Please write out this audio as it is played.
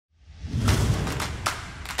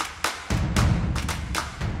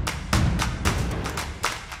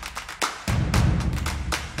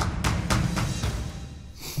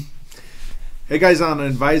Hey guys, on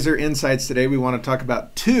Advisor Insights today, we want to talk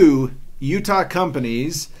about two Utah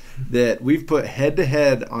companies that we've put head to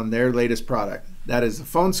head on their latest product. That is the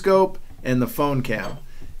PhoneSkope and the PhoneCam.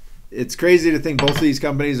 It's crazy to think both of these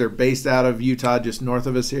companies are based out of Utah, just north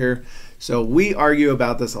of us here. So we argue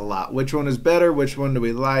about this a lot. Which one is better? Which one do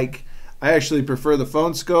we like? I actually prefer the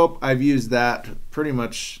PhoneSkope. I've used that pretty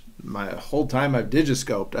much my whole time I've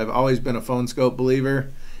digiscoped. I've always been a PhoneSkope believer.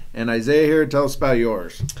 And Isaiah here, tell us about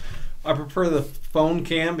yours. I prefer the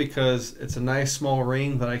PhoneCam because it's a nice small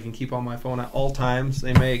ring that I can keep on my phone at all times.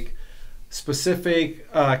 They make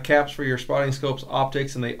specific caps for your spotting scopes,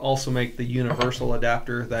 optics, and they also make the universal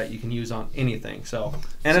adapter that you can use on anything. So,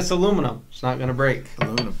 and it's aluminum. It's not going to break.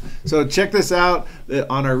 Aluminum. So check this out.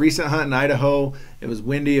 On our recent hunt in Idaho, it was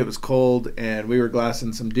windy, it was cold, and we were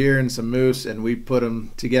glassing some deer and some moose, and we put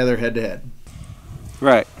them together head to head.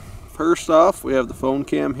 Right. First off, we have the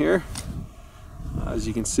PhoneCam here. As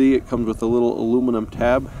you can see, it comes with a little aluminum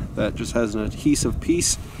tab that just has an adhesive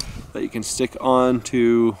piece that you can stick on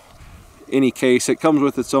to any case. It comes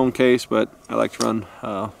with its own case, but I like to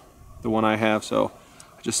run the one I have, so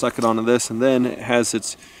I just stuck it onto this. And then it has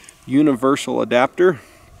its universal adapter,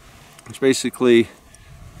 which basically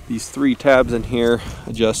these three tabs in here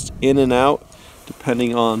adjust in and out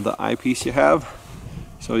depending on the eyepiece you have,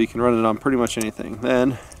 so you can run it on pretty much anything.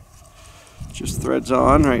 Then it just threads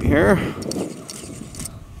on right here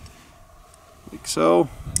like so.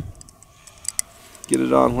 Get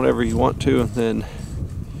it on whatever you want to, and then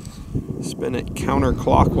spin it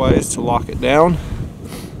counterclockwise to lock it down.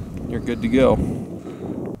 You're good to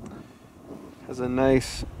go. Has a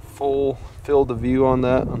nice full field of view on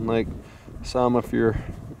that, unlike some if you're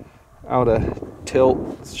out of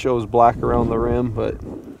tilt, it shows black around the rim, but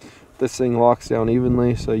this thing locks down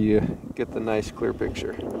evenly so you get the nice clear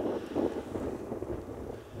picture.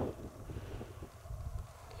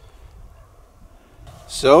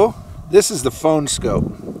 So this is the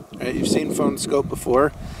PhoneSkope. Right, you've seen PhoneSkope before.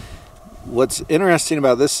 What's interesting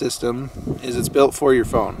about this system is it's built for your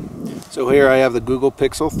phone. So here I have the Google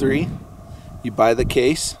Pixel 3. You buy the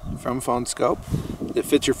case from PhoneSkope. It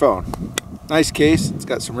fits your phone. Nice case. It's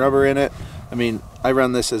got some rubber in it. I mean, I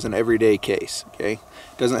run this as an everyday case. Okay,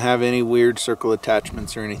 it doesn't have any weird circle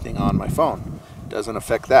attachments or anything on my phone. It doesn't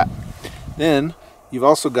affect that. Then you've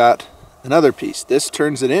also got another piece. This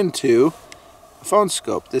turns it into a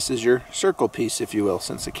PhoneSkope. This is your circle piece, if you will.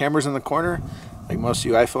 Since the camera's in the corner, like most of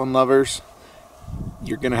you iPhone lovers,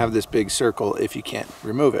 you're going to have this big circle if you can't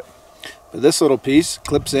remove it. But this little piece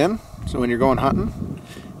clips in, so when you're going hunting,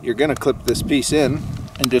 you're going to clip this piece in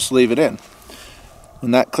and just leave it in. When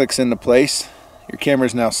that clicks into place, your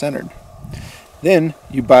camera's now centered. Then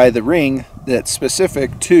you buy the ring that's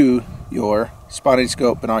specific to your spotting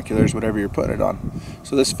scope, binoculars, whatever you're putting it on.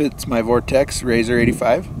 So this fits my Vortex Razor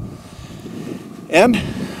 85. And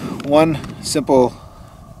one simple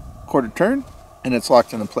quarter turn, and it's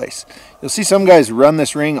locked into place. You'll see some guys run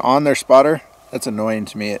this ring on their spotter. That's annoying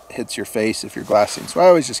to me. It hits your face if you're glassing. So I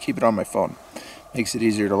always just keep it on my phone. Makes it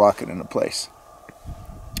easier to lock it into place.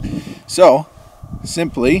 So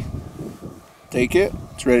simply take it.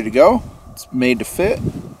 It's ready to go. It's made to fit.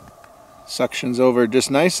 Suctions over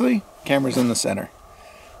just nicely. Camera's in the center.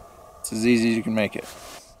 It's as easy as you can make it.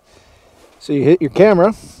 So you hit your camera.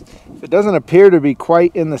 If it doesn't appear to be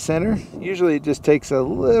quite in the center, usually it just takes a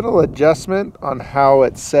little adjustment on how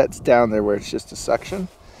it sets down there where it's just a suction.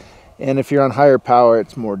 And if you're on higher power,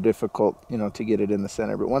 it's more difficult, to get it in the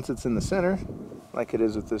center. But once it's in the center, like it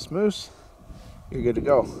is with this moose, you're good to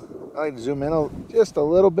go. I like to zoom in just a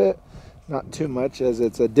little bit, not too much, as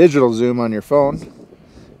it's a digital zoom on your phone.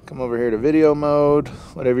 Come over here to video mode,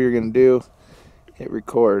 whatever you're gonna do, hit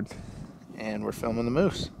record, and we're filming the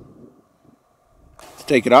moose. To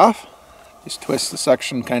take it off, just twist the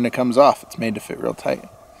suction, kind of comes off. It's made to fit real tight.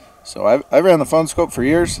 So I've ran the PhoneSkope for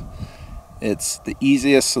years. It's the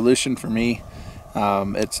easiest solution for me.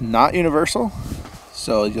 It's not universal,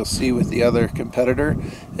 so you'll see with the other competitor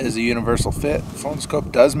is a universal fit.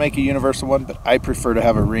 PhoneSkope does make a universal one, but I prefer to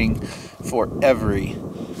have a ring for every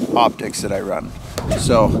optics that I run.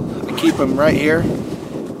 So I keep them right here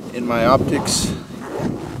in my optics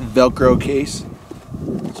Velcro case.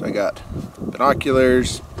 So I got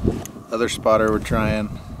binoculars, other spotter we're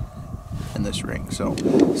trying, and this ring. So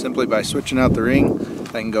simply by switching out the ring,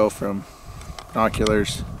 I can go from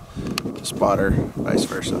binoculars to spotter, vice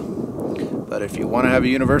versa. But if you want to have a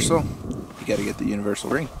universal, you got to get the universal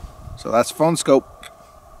ring. So that's PhoneSkope.